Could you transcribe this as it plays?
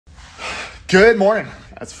Good morning.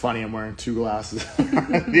 That's funny, I'm wearing two glasses. I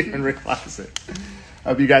didn't even realize it. I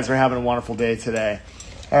hope you guys are having a wonderful day today.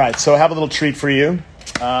 All right, so I have a little treat for you.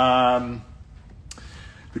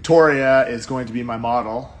 Victoria is going to be my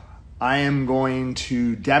model. I am going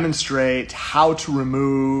to demonstrate how to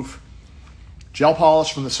remove gel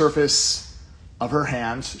polish from the surface of her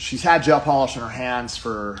hands. She's had gel polish on her hands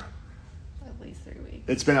for at least 3 weeks.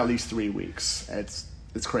 It's been at least 3 weeks. It's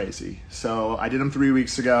crazy. So I did them 3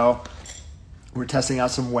 weeks ago. We're testing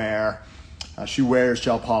out some wear. She wears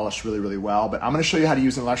gel polish really, really well, but I'm going to show you how to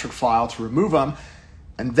use an electric file to remove them.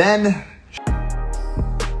 And then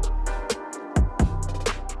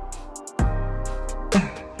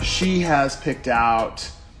she has picked out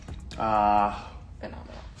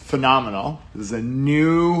Phenomenal. This is a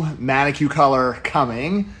new manicure color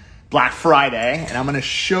coming, Black Friday, and I'm going to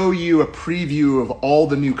show you a preview of all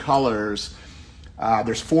the new colors.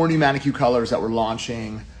 There's 4 new manicure colors that we're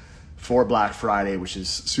launching for Black Friday, which is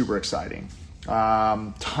super exciting.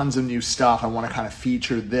 Tons of new stuff. I want to kind of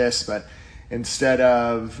feature this, but instead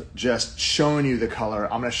of just showing you the color,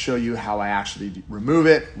 I'm going to show you how I actually remove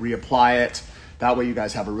it, reapply it. That way you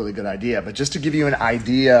guys have a really good idea. But just to give you an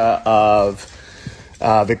idea of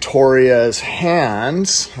Victoria's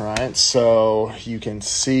hands, right? So you can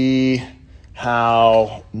see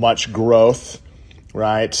how much growth,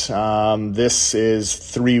 right? This is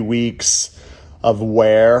 3 weeks of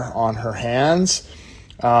wear on her hands.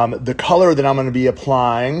 The color that I'm going to be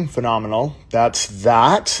applying, Phenomenal, that's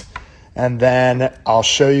that. And then I'll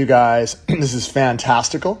show you guys, this is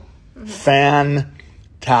Fantastical. Fantastical,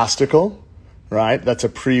 right? That's a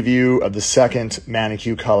preview of the second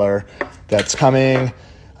manicure color that's coming.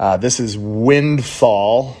 This is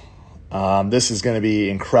Windfall. This is going to be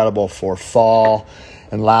incredible for fall.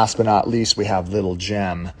 And last but not least, we have Little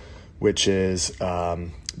Gem, which is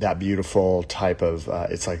that beautiful type of,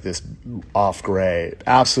 it's like this off gray.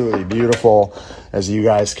 Absolutely beautiful. As you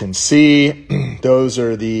guys can see, those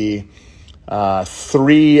are the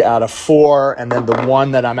 3 out of 4. And then the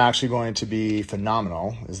one that I'm actually going to be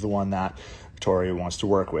Phenomenal is the one that Victoria wants to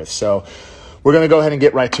work with. So we're going to go ahead and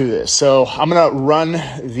get right to this. So I'm going to run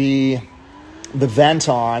the vent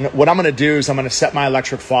on. What I'm going to do is I'm going to set my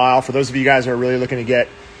electric file. For those of you guys who are really looking to get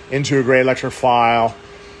into a great electric file,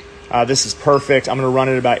 this is perfect. I'm going to run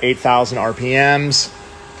it at about 8,000 RPMs,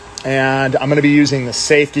 and I'm going to be using the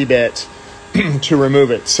safety bit to remove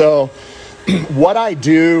it. So what I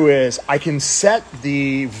do is I can set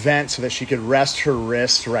the vent so that she could rest her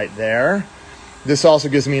wrist right there. This also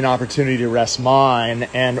gives me an opportunity to rest mine.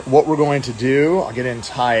 And what we're going to do, I'll get in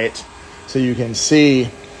tight so you can see,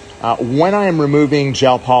 when I am removing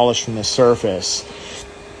gel polish from the surface,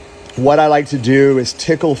 what I like to do is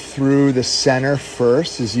tickle through the center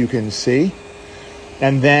first, as you can see,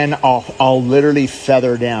 and then I'll literally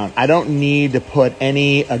feather down. I don't need to put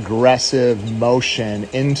any aggressive motion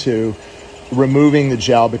into removing the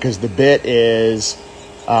gel because the bit is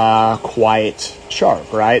quite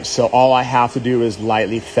sharp, right? So all I have to do is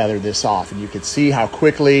lightly feather this off, and you can see how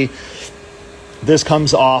quickly this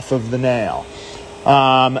comes off of the nail.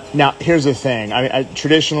 Now, here's the thing. I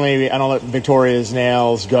traditionally, I don't let Victoria's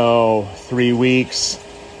nails go 3 weeks,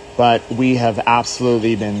 but we have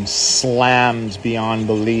absolutely been slammed beyond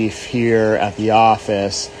belief here at the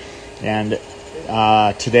office. And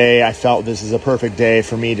today I felt this is a perfect day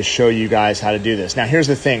for me to show you guys how to do this. Now, here's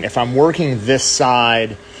the thing. If I'm working this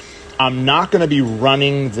side, I'm not going to be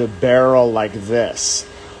running the barrel like this.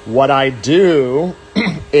 What I do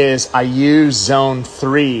is I use zone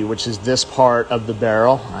 3, which is this part of the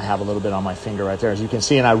barrel. I have a little bit on my finger right there, as you can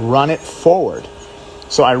see, and I run it forward.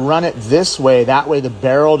 So I run it this way. That way the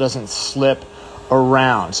barrel doesn't slip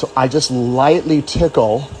around. So I just lightly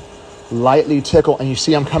tickle, and you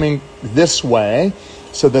see I'm coming this way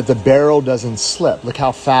so that the barrel doesn't slip. Look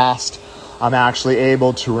how fast I'm actually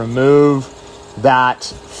able to remove that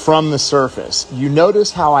from the surface. You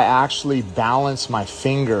notice how I actually balance my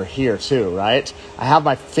finger here too, right? I have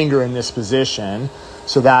my finger in this position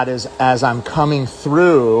so that is, as I'm coming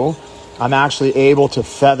through, I'm actually able to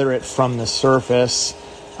feather it from the surface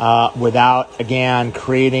without, again,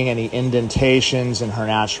 creating any indentations in her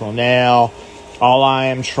natural nail. All I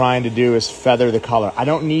am trying to do is feather the color. I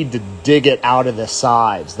don't need to dig it out of the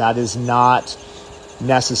sides. That is not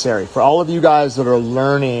necessary. For all of you guys that are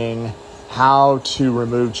learning how to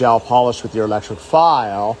remove gel polish with your electric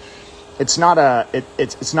file, it's not a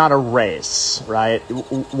race, right?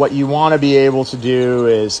 What you want to be able to do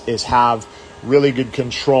is have really good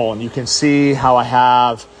control. And you can see how I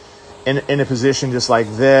have in a position just like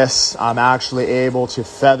this, I'm actually able to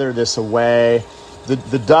feather this away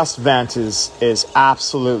The dust vent is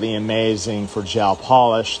absolutely amazing for gel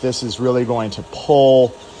polish. This is really going to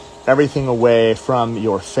pull everything away from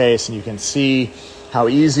your face, and you can see how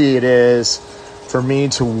easy it is for me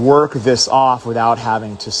to work this off without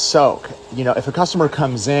having to soak. You know, if a customer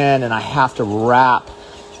comes in and I have to wrap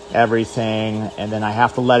everything and then I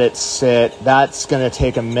have to let it sit, that's going to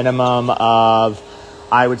take a minimum of,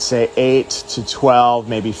 I would say, 8 to 12,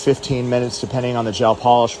 maybe 15 minutes, depending on the gel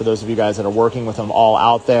polish. For those of you guys that are working with them all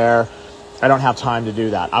out there, I don't have time to do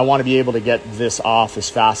that. I want to be able to get this off as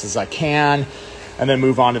fast as I can and then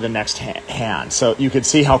move on to the next hand. So you could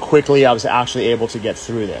see how quickly I was actually able to get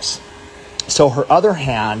through this. So her other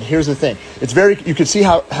hand, here's the thing. It's very, you can see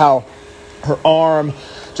how her arm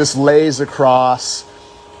just lays across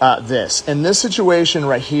this. In this situation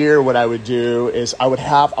right here, what I would do is I'm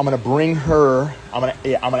going to bring her, I'm going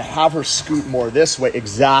to have her scoot more this way.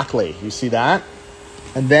 Exactly. You see that?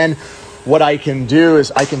 And then what I can do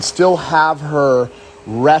is I can still have her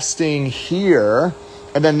resting here.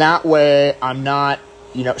 And then that way I'm not,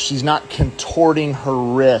 she's not contorting her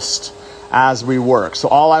wrist as we work. So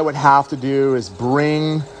all I would have to do is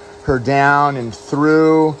bring her down and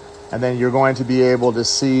through, and then you're going to be able to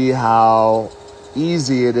see how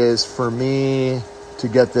easy it is for me to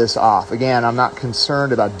get this off. Again, I'm not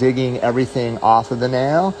concerned about digging everything off of the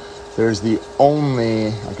nail. There's the only,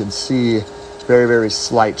 I can see, very, very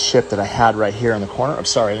slight chip that I had right here in the corner. I'm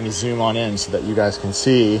sorry, let me zoom on in so that you guys can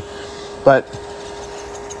see. But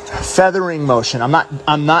feathering motion,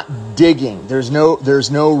 I'm not digging. There's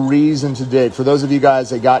no reason to dig. For those of you guys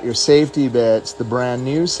that got your safety bits, the brand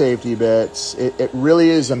new safety bits, it really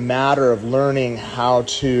is a matter of learning how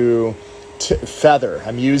to feather.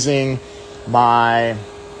 I'm using my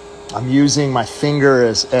finger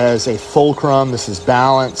as a fulcrum. This is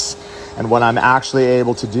balance, and what I'm actually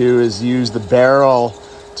able to do is use the barrel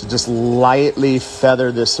to just lightly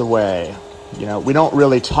feather this away. We don't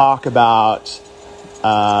really talk about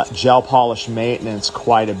gel polish maintenance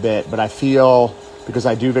quite a bit, but I feel, because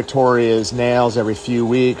I do Victoria's nails every few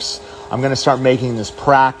weeks, I'm going to start making this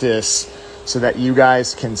practice so that you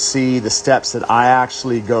guys can see the steps that I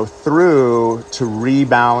actually go through to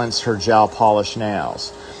rebalance her gel polish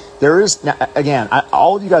nails. There is, again,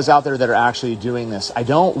 all of you guys out there that are actually doing this, I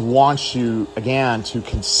don't want you, again, to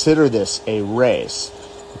consider this a race.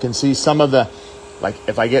 You can see some of the, like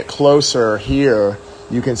if I get closer here,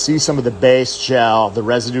 you can see some of the base gel, the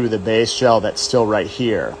residue of the base gel that's still right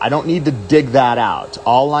here. I don't need to dig that out.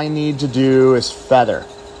 All I need to do is feather.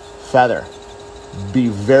 Be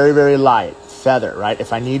very, very light, feather, right?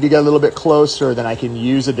 If I need to get a little bit closer, then I can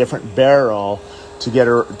use a different barrel to get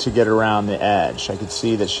around the edge. I can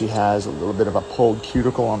see that she has a little bit of a pulled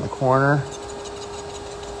cuticle on the corner.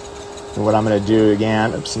 And what I'm going to do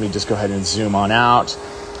again, let me just go ahead and zoom on out.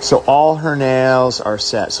 So all her nails are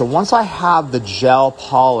set. So once I have the gel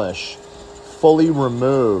polish fully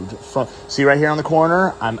removed from, see right here on the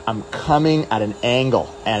corner, I'm coming at an angle,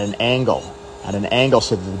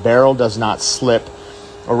 so that the barrel does not slip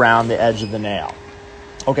around the edge of the nail.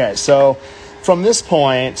 Okay, so from this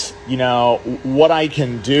point, what I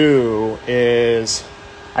can do is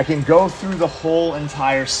I can go through the whole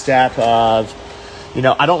entire step of, I'm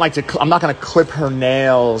not going to clip her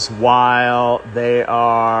nails while they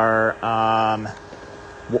are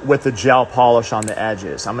with the gel polish on the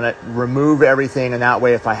edges. I'm going to remove everything, and that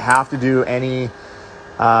way if I have to do any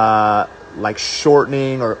like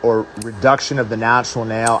shortening or reduction of the natural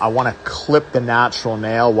nail, I want to clip the natural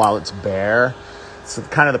nail while it's bare. It's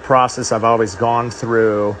kind of the process I've always gone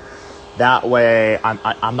through. That way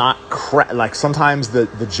I'm not, like sometimes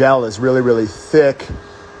the gel is really, really thick,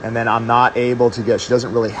 and then I'm not able to she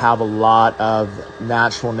doesn't really have a lot of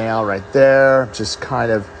natural nail right there. Just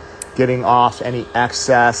kind of getting off any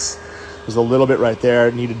excess. There's a little bit right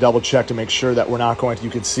there. Need to double check to make sure that we're not going to, you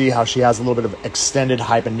can see how she has a little bit of extended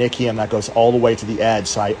hyponychium that goes all the way to the edge.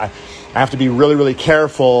 So I have to be really, really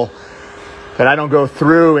careful that I don't go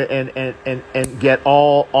through and get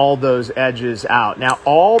all those edges out. Now,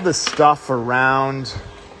 all the stuff around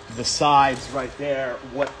the sides right there,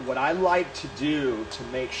 what I like to do to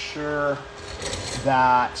make sure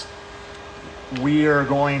that we are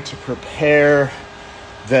going to prepare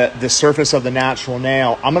the surface of the natural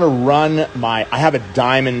nail, I'm going to run I have a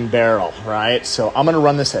diamond barrel, right? So I'm going to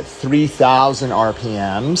run this at 3,000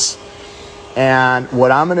 RPMs. And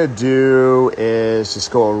what I'm going to do is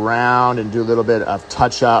just go around and do a little bit of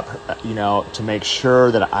touch up, to make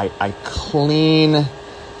sure that I clean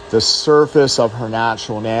the surface of her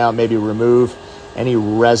natural nail, maybe remove any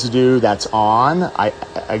residue that's on.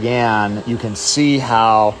 Again, you can see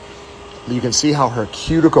how you can see how her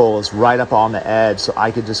cuticle is right up on the edge. So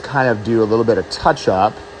I could just kind of do a little bit of touch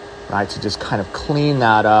up, right, to just kind of clean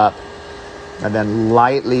that up and then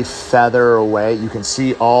lightly feather away. You can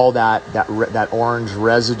see all that orange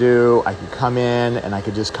residue. I could come in and I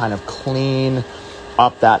could just kind of clean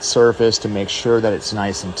up that surface to make sure that it's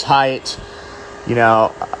nice and tight. You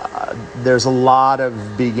know, there's a lot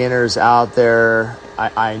of beginners out there,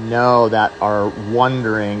 I know, that are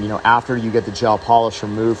wondering, you know, after you get the gel polish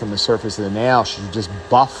removed from the surface of the nail, should you just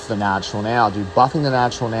buff the natural nail? Dude, buffing the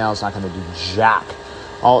natural nail is not going to do jack.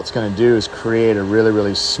 All it's going to do is create a really,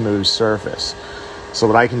 really smooth surface. So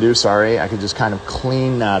what I can do, I can just kind of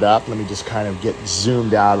clean that up. Let me just kind of get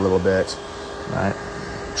zoomed out a little bit, right?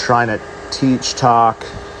 Trying to teach, talk,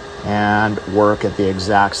 and work at the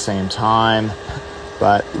exact same time.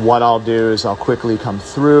 But what I'll do is I'll quickly come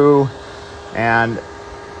through and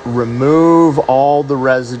remove all the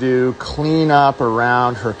residue, clean up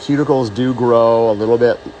around. Her cuticles do grow a little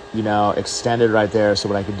bit, you know, extended right there. So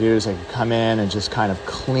what I could do is I could come in and just kind of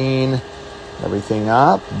clean everything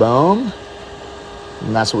up. Boom.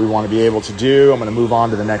 And that's what we want to be able to do. I'm going to move on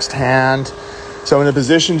to the next hand. So in a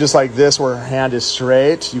position just like this where her hand is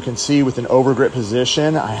straight, you can see with an overgrip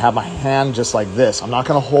position, I have my hand just like this. I'm not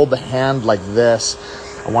going to hold the hand like this.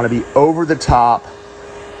 I want to be over the top,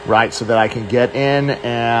 right, so that I can get in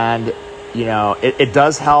and, you know, it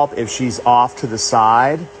does help if she's off to the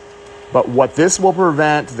side. But what this will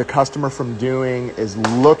prevent the customer from doing is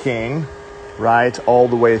looking, right, all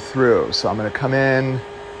the way through. So I'm going to come in,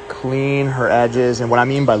 clean her edges. And what I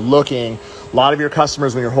mean by looking, a lot of your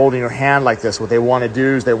customers, when you're holding your hand like this, what they want to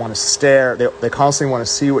do is they want to stare. They constantly want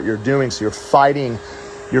to see what you're doing. So you're fighting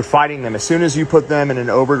them. As soon as you put them in an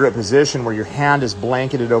overgrip position where your hand is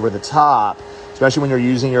blanketed over the top, especially when you're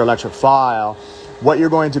using your electric file, what you're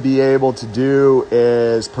going to be able to do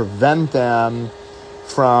is prevent them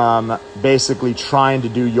from basically trying to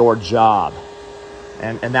do your job.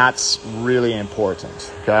 And that's really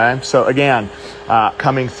important, okay? So again,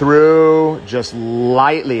 coming through just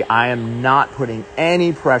lightly. I am not putting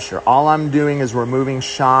any pressure. All I'm doing is removing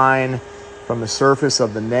shine from the surface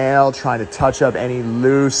of the nail, trying to touch up any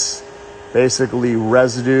loose, basically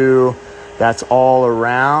residue that's all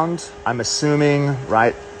around. I'm assuming,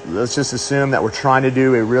 right, let's just assume that we're trying to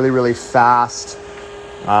do a really, really fast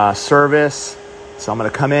service. So I'm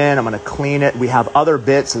going to come in, I'm going to clean it. We have other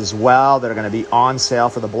bits as well that are going to be on sale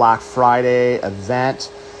for the Black Friday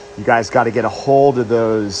event. You guys got to get a hold of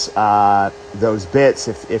those bits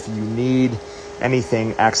if you need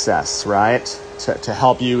anything excess, right, to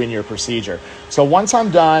help you in your procedure. So once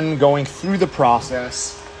I'm done going through the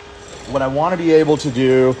process, what I want to be able to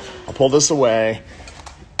do, I'll pull this away,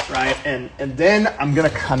 right, and then I'm going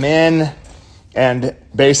to come in and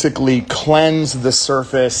basically cleanse the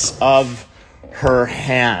surface of her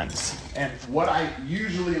hands. And what I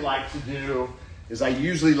usually like to do is I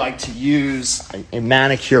usually like to use a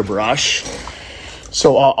manicure brush.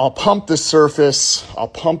 So I'll pump the surface. I'll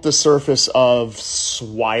pump the surface of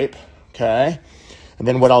swipe, okay? And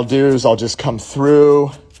then what I'll do is I'll just come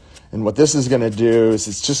through. And what this is going to do is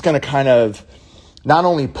it's just going to kind of not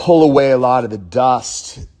only pull away a lot of the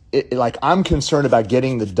dust, like I'm concerned about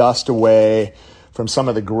getting the dust away from some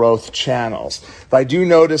of the growth channels. If I do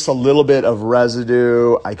notice a little bit of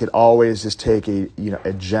residue, I could always just take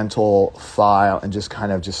a gentle file and just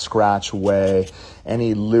kind of just scratch away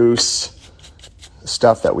any loose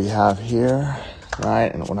stuff that we have here,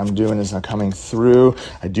 right? And what I'm doing is I'm coming through.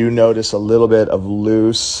 I do notice a little bit of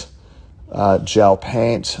loose gel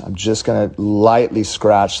paint. I'm just gonna lightly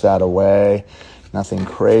scratch that away. Nothing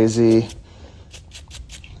crazy.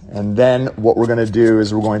 And then what we're going to do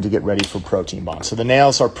is we're going to get ready for protein bond. So the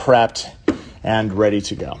nails are prepped and ready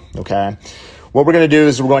to go, okay? What we're going to do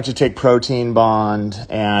is we're going to take protein bond,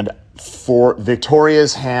 and for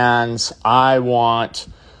Victoria's hands, I want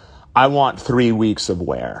 3 weeks of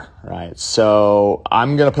wear, right? So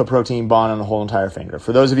I'm going to put protein bond on the whole entire finger.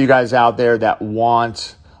 For those of you guys out there that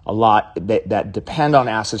want a lot, that depend on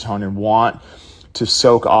acetone and want to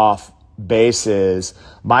soak off bases,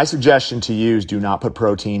 my suggestion to you is do not put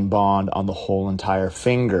protein bond on the whole entire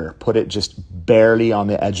finger. Put it just barely on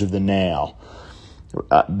the edge of the nail,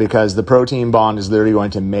 because the protein bond is literally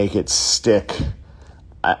going to make it stick.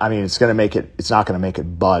 I mean, it's not going to make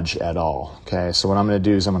it budge at all. Okay. So what I'm going to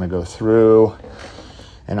do is I'm going to go through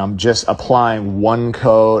and I'm just applying one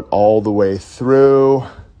coat all the way through.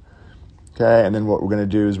 Okay, and then what we're going to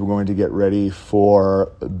do is we're going to get ready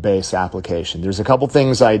for base application. There's a couple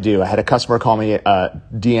things I do. I had a customer call me,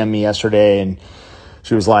 DM me yesterday, and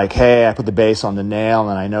she was like, hey, I put the base on the nail,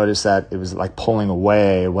 and I noticed that it was like pulling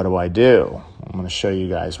away. What do I do? I'm going to show you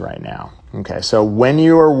guys right now. Okay, so when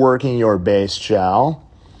you are working your base gel,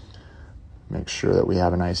 make sure that we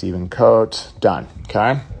have a nice even coat. Done,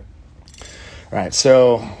 okay? All right,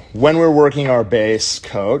 so when we're working our base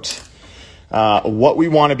coat, what we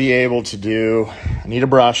want to be able to do, I need a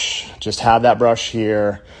brush, just have that brush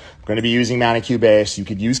here. I'm going to be using manicure base. You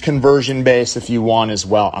could use conversion base if you want as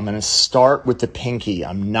well. I'm going to start with the pinky.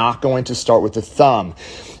 I'm not going to start with the thumb.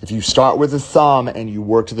 If you start with the thumb and you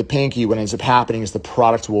work to the pinky, what ends up happening is the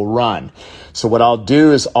product will run. So what I'll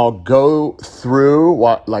do is I'll go through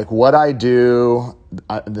what I do.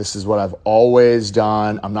 This is what I've always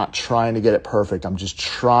done. I'm not trying to get it perfect. I'm just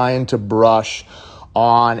trying to brush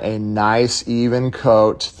on a nice even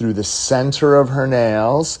coat through the center of her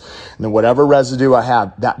nails. And then whatever residue I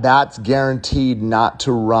have, that's guaranteed not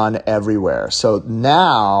to run everywhere. So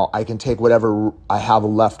now I can take whatever I have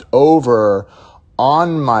left over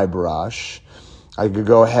on my brush. I could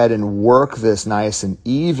go ahead and work this nice and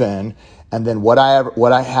even. And then what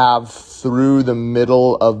I have through the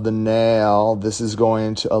middle of the nail, this is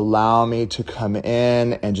going to allow me to come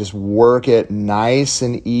in and just work it nice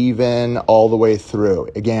and even all the way through.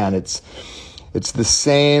 Again, it's the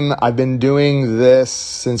same. I've been doing this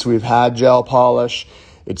since we've had gel polish.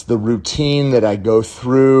 It's the routine that I go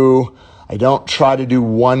through. I don't try to do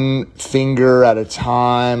one finger at a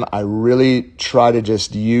time. I really try to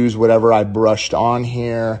just use whatever I brushed on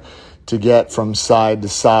here to get from side to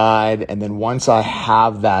side. And then once I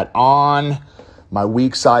have that on, my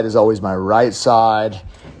weak side is always my right side.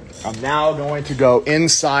 I'm now going to go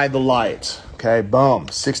inside the light. Okay, boom,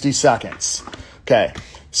 60 seconds. Okay,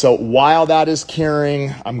 so while that is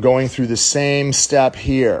curing, I'm going through the same step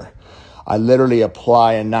here. I literally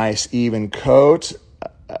apply a nice even coat,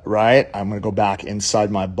 right? I'm gonna go back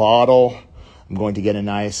inside my bottle. I'm going to get a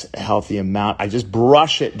nice healthy amount. I just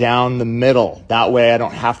brush it down the middle. That way I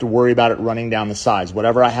don't have to worry about it running down the sides.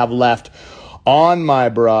 Whatever I have left on my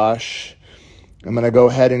brush, I'm going to go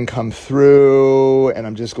ahead and come through and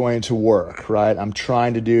I'm just going to work, right? I'm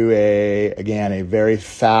trying to do a very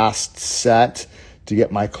fast set to get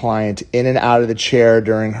my client in and out of the chair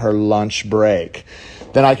during her lunch break.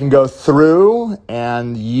 Then I can go through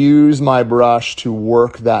and use my brush to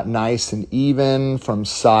work that nice and even from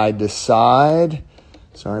side to side.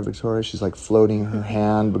 Sorry, Victoria, she's like floating her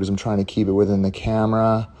hand because I'm trying to keep it within the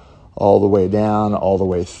camera. All the way down, all the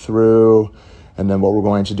way through. And then what we're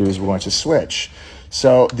going to do is we're going to switch.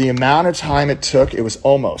 So the amount of time it took, it was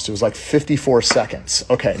like 54 seconds.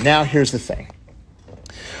 Okay, now here's the thing.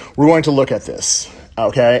 We're going to look at this,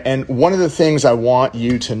 okay? And one of the things I want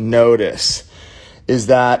you to notice is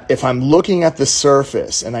that if I'm looking at the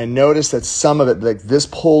surface and I notice that some of it, like this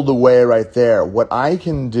pulled away right there, what I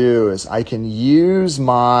can do is I can use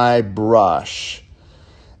my brush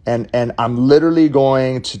and I'm literally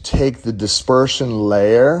going to take the dispersion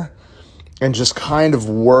layer and just kind of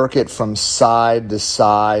work it from side to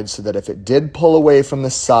side so that if it did pull away from the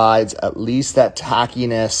sides, at least that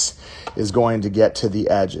tackiness is going to get to the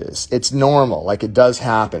edges. It's normal, like it does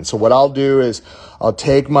happen. So what I'll do is I'll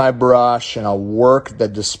take my brush and I'll work the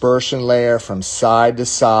dispersion layer from side to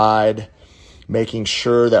side, making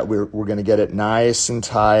sure that we're going to get it nice and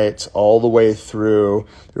tight all the way through.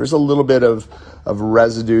 There's a little bit of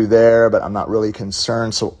residue there, but I'm not really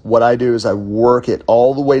concerned. So what I do is I work it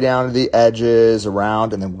all the way down to the edges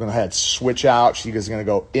around, and then we're going to go ahead and switch out. She is going to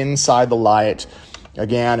go inside the light.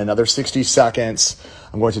 Again, another 60 seconds.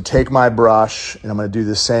 I'm going to take my brush and I'm going to do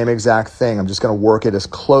the same exact thing. I'm just going to work it as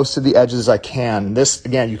close to the edges as I can. And this,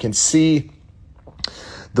 again, you can see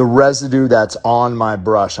the residue that's on my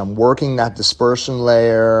brush. I'm working that dispersion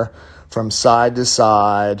layer from side to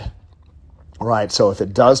side. Right, so if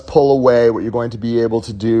it does pull away, what you're going to be able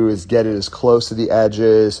to do is get it as close to the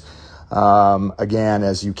edges, again,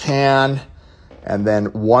 as you can. And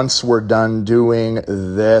then once we're done doing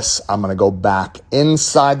this, I'm going to go back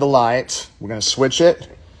inside the light. We're going to switch it,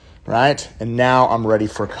 right? And now I'm ready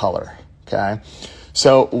for color, okay?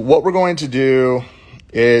 So what we're going to do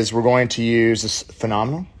is we're going to use this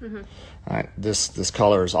phenomenal. Mm-hmm. All right, this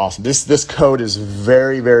color is awesome. This coat is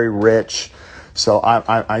very, very rich. So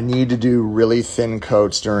I need to do really thin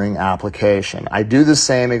coats during application. I do the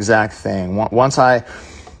same exact thing. Once I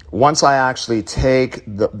actually take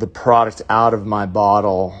the product out of my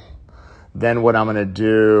bottle, then what I'm going to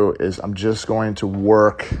do is I'm just going to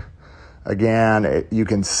work. Again, you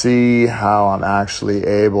can see how I'm actually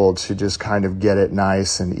able to just kind of get it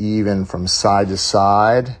nice and even from side to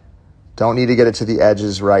side. Don't need to get it to the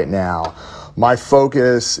edges right now. My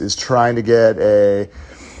focus is trying to get a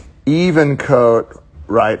even coat,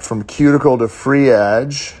 right, from cuticle to free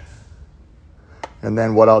edge. And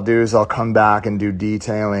then what I'll do is I'll come back and do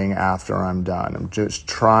detailing after I'm done. I'm just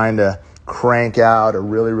trying to crank out a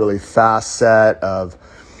really, really fast set of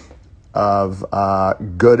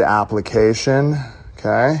good application,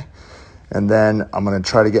 okay? And then I'm going to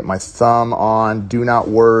try to get my thumb on. Do not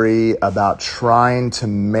worry about trying to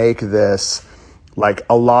make this, like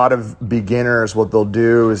a lot of beginners, what they'll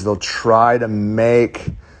do is they'll try to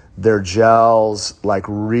make their gels like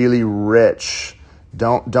really rich.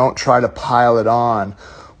 Don't try to pile it on.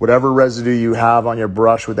 Whatever residue you have on your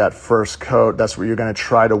brush with that first coat, that's what you're going to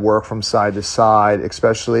try to work from side to side,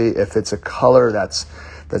 especially if it's a color that's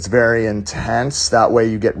very intense. That way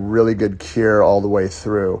you get really good cure all the way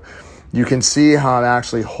through. You can see how I'm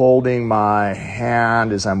actually holding my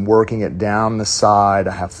hand as I'm working it down the side.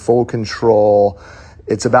 I have full control.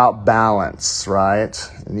 It's about balance, right?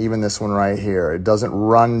 And even this one right here, it doesn't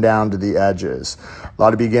run down to the edges. A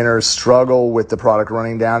lot of beginners struggle with the product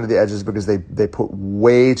running down to the edges because they put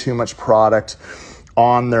way too much product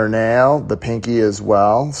on their nail, the pinky as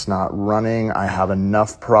well. It's not running. I have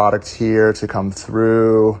enough product here to come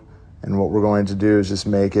through. And what we're going to do is just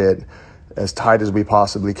make it as tight as we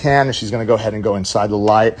possibly can. And she's going to go ahead and go inside the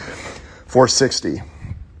light, 460.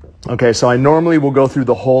 Okay, so I normally will go through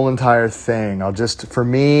the whole entire thing. For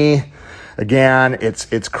me, again,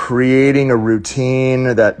 it's creating a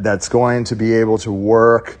routine that's going to be able to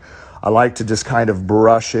work. I like to just kind of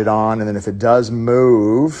brush it on, and then if it does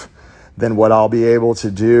move, then what I'll be able to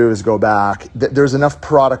do is go back. There's enough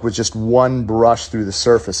product with just one brush through the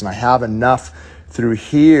surface, and I have enough through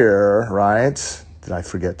here, right? Did I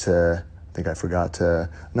forget to... I think I forgot to,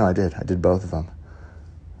 no, I did both of them.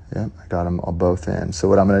 Yep, I got them all both in. So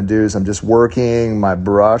what I'm going to do is I'm just working my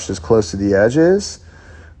brush as close to the edges,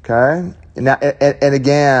 okay? And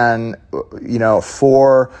again, you know,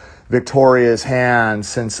 for Victoria's hand,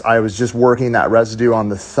 since I was just working that residue on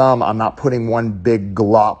the thumb, I'm not putting one big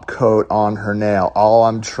glop coat on her nail. All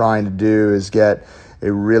I'm trying to do is get a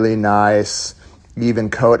really nice, even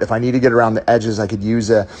coat. If I need to get around the edges, I could use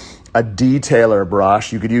a detailer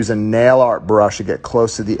brush. You could use a nail art brush to get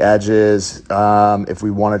close to the edges if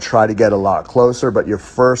we want to try to get a lot closer. But your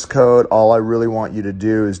first coat, all I really want you to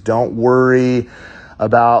do is don't worry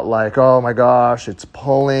about like, oh my gosh, it's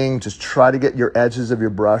pulling. Just try to get your edges of your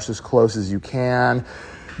brush as close as you can.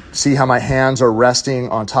 See how my hands are resting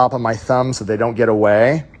on top of my thumb so they don't get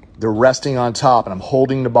away? They're resting on top, and I'm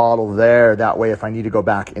holding the bottle there. That way, if I need to go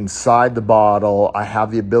back inside the bottle, I have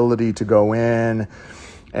the ability to go in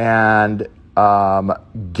and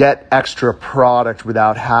get extra product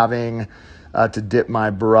without having to dip my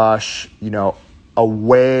brush, you know,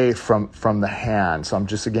 away from the hand. So I'm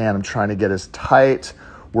trying to get as tight,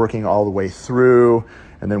 working all the way through,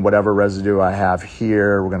 and then whatever residue I have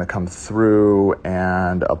here, we're going to come through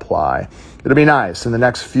and apply. It'll be nice. In the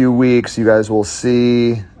next few weeks, you guys will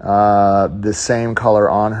see the same color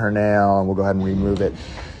on her nail, and we'll go ahead and remove it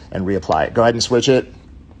and reapply it. Go ahead and switch it.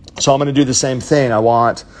 So I'm going to do the same thing. I'm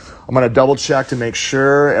going to double check to make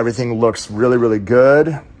sure everything looks really, really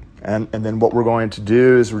good. And then what we're going to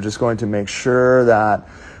do is we're just going to make sure that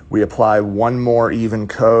we apply one more even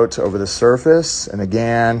coat over the surface. And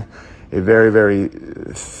again, a very, very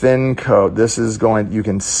thin coat. This is you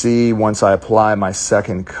can see once I apply my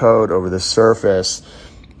second coat over the surface,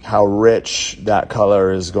 how rich that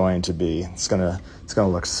color is going to be. It's going to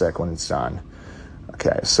look sick when it's done.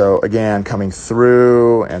 Okay, so again, coming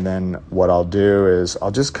through, and then what I'll do is I'll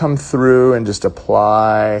just come through and just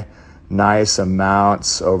apply nice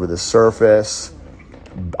amounts over the surface.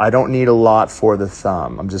 I don't need a lot for the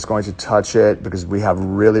thumb. I'm just going to touch it because we have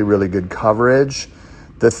really, really good coverage.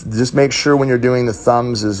 Just make sure when you're doing the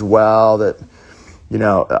thumbs as well that, you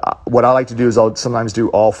know, what I like to do is I'll sometimes do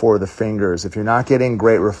all four of the fingers. If you're not getting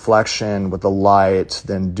great reflection with the light,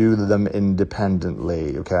 then do them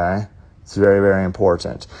independently, okay? It's very, very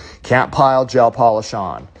important. Can't pile gel polish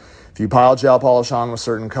on. If you pile gel polish on with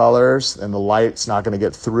certain colors and the light's not going to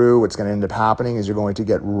get through, what's going to end up happening is you're going to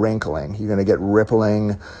get wrinkling. You're going to get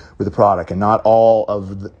rippling with the product. And not all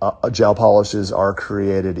of the gel polishes are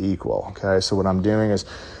created equal. Okay, so what I'm doing is,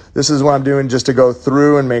 this is what I'm doing just to go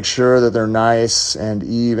through and make sure that they're nice and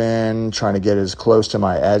even, trying to get as close to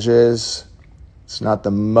my edges. It's not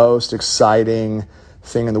the most exciting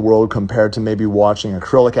thing in the world compared to maybe watching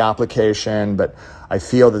acrylic application, but I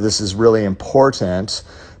feel that this is really important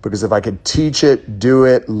because if I could teach it, do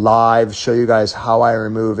it live, show you guys how I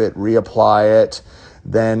remove it, reapply it,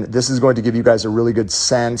 then this is going to give you guys a really good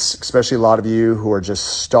sense, especially a lot of you who are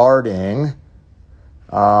just starting,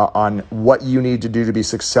 on what you need to do to be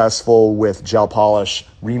successful with gel polish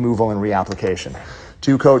removal and reapplication.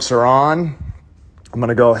 2 coats are on. I'm going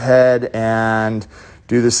to go ahead and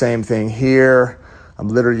do the same thing here. I'm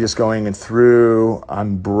literally just going in through,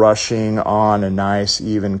 I'm brushing on a nice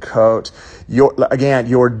even coat.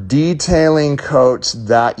 Your detailing coats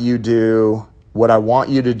that you do, what I want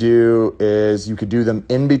you to do is you could do them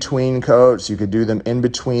in between coats. You could do them in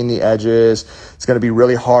between the edges. It's going to be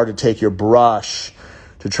really hard to take your brush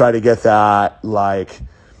to try to get that like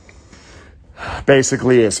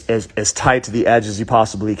basically as tight to the edge as you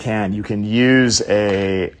possibly can. You can use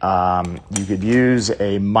a micro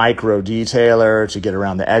detailer to get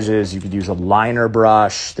around the edges. You could use a liner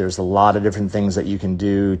brush. There's a lot of different things that you can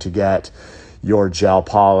do to get your gel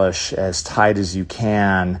polish as tight as you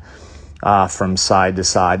can from side to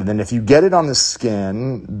side. And then if you get it on the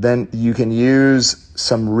skin, then you can use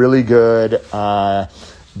some really good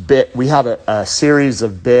we have a series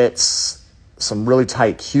of bits, some really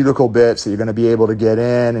tight cuticle bits that you're going to be able to get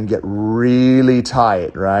in and get really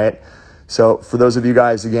tight, right? So for those of you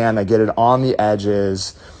guys, again, that get it on the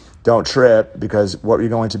edges, don't trip, because what you're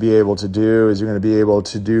going to be able to do is you're going to be able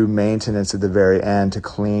to do maintenance at the very end to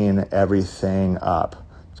clean everything up.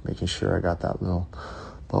 Just making sure I got that little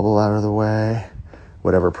bubble out of the way.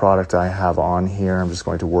 Whatever product I have on here, I'm just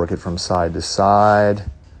going to work it from side to side,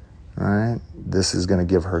 right? This is going to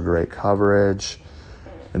give her great coverage.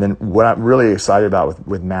 And then what I'm really excited about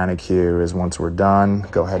with Manicue is once we're done,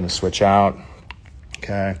 go ahead and switch out.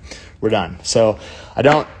 Okay, we're done. So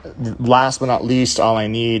last but not least, all I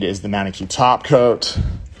need is the Manicue top coat.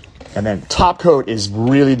 And then top coat is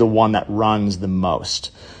really the one that runs the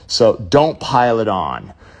most. So don't pile it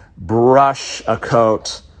on. Brush a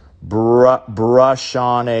coat, brush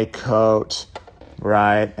on a coat,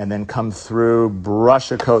 right? And then come through, brush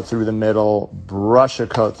a coat through the middle, brush a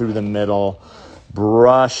coat through the middle,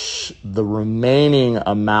 brush the remaining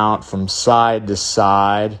amount from side to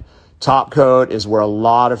side. Top coat is where a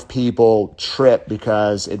lot of people trip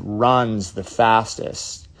because it runs the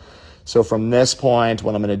fastest. So from this point,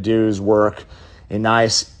 what I'm going to do is work a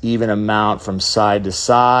nice even amount from side to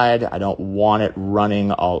side. I don't want it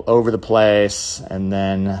running all over the place. And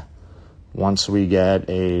then once we get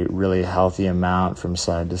a really healthy amount from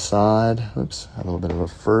side to side, oops, had a little bit of a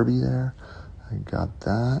Furby there. I got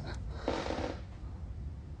that.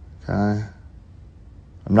 Okay.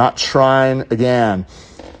 I'm not trying, again,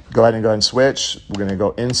 go ahead and switch. We're going to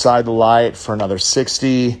go inside the light for another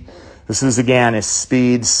 60. This is, again, a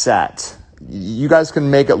speed set. You guys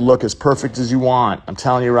can make it look as perfect as you want. I'm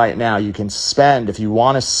telling you right now, you can spend, if you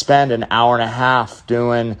want to spend an hour and a half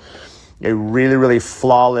doing a really, really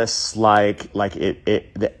flawless,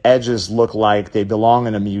 the edges look like they belong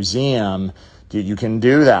in a museum, you can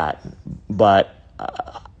do that. But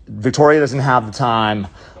Victoria doesn't have the time.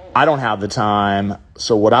 I don't have the time.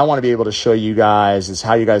 So what I want to be able to show you guys is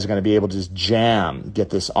how you guys are going to be able to just get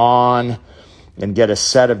this on and get a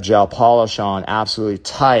set of gel polish on absolutely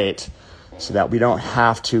tight so that we don't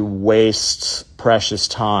have to waste precious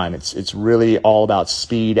time. It's really all about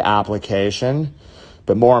speed application.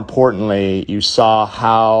 But more importantly, you saw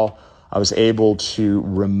how I was able to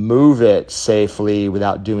remove it safely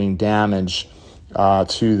without doing damage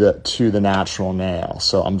to the natural nail.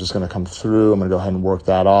 So I'm just going to come through. I'm going to go ahead and work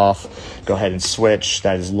that off. Go ahead and switch.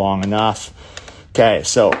 That is long enough. Okay,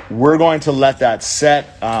 so we're going to let that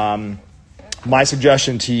set. My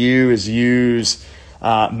suggestion to you is use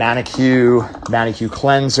Manicue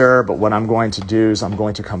cleanser. But what I'm going to do is I'm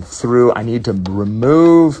going to come through. I need to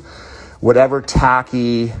remove whatever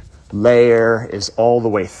tacky layer is all the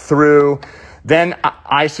way through. Then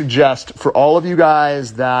I suggest for all of you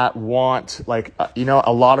guys that want,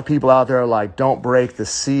 a lot of people out there are like, don't break the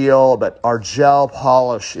seal, but our gel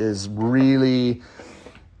polish is really,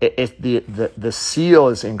 the seal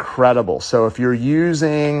is incredible. So if you're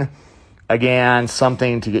using, again,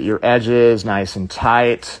 something to get your edges nice and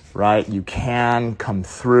tight, right, you can come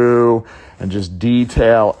through and just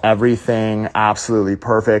detail everything absolutely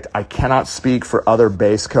perfect. I cannot speak for other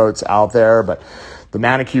base coats out there, but the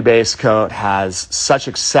Manicue base coat has such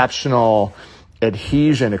exceptional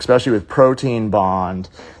adhesion, especially with protein bond,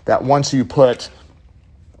 that once you put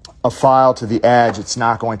a file to the edge, it's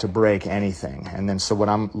not going to break anything. And then so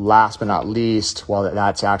last but not least, while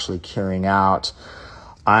that's actually curing out,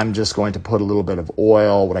 I'm just going to put a little bit of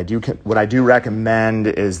oil. What I do recommend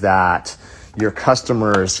is that your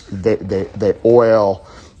customers, they oil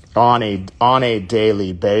on a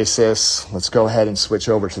daily basis. Let's go ahead and switch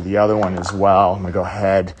over to the other one as well. I'm gonna go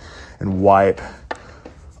ahead and wipe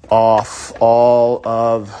off all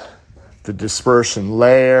of the dispersion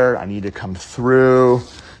layer. I need to come through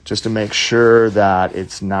just to make sure that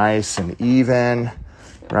it's nice and even,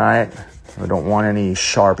 right? I don't want any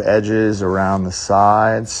sharp edges around the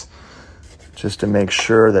sides, just to make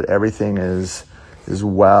sure that everything is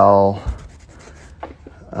well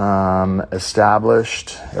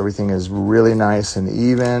established. Everything is really nice and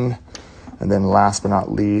even. And then last but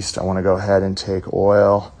not least, I want to go ahead and take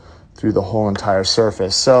oil through the whole entire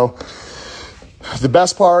surface. So the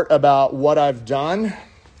best part about what I've done,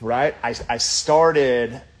 right? I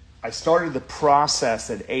started the process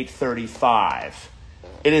at 8:35.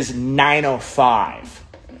 It is 9:05.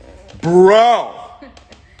 Bro,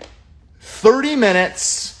 30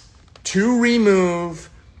 minutes to remove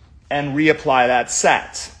and reapply that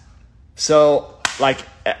set. So like,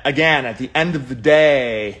 again, at the end of the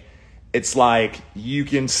day, it's like you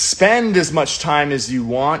can spend as much time as you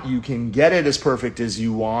want. You can get it as perfect as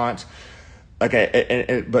you want.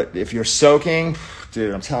 Okay, but if you're soaking,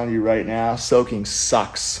 dude, I'm telling you right now, soaking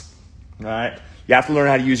sucks, right? You have to learn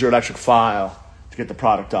how to use your electric file to get the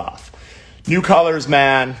product off. New colors,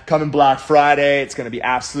 man, coming Black Friday. It's going to be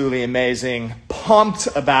absolutely amazing. Pumped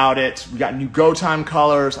about it. We got new go time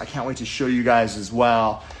colors. I can't wait to show you guys as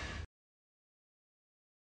well.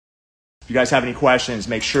 If you guys have any questions,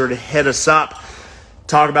 make sure to hit us up.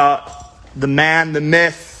 Talk about the man, the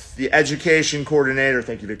myth, the education coordinator.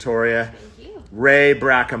 Thank you, Victoria. Ray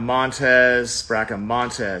Bracamontes.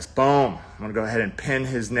 Boom. I'm going to go ahead and pin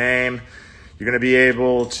his name. You're going to be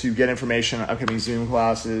able to get information on upcoming Zoom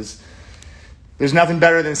classes. There's nothing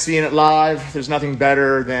better than seeing it live. There's nothing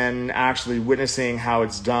better than actually witnessing how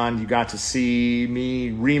it's done. You got to see me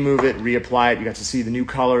remove it, reapply it. You got to see the new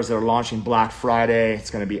colors that are launching Black Friday. It's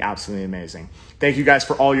going to be absolutely amazing. Thank you guys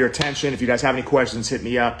for all your attention. If you guys have any questions, hit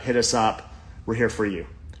me up, hit us up. We're here for you.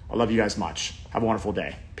 I love you guys much. Have a wonderful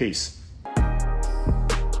day. Peace.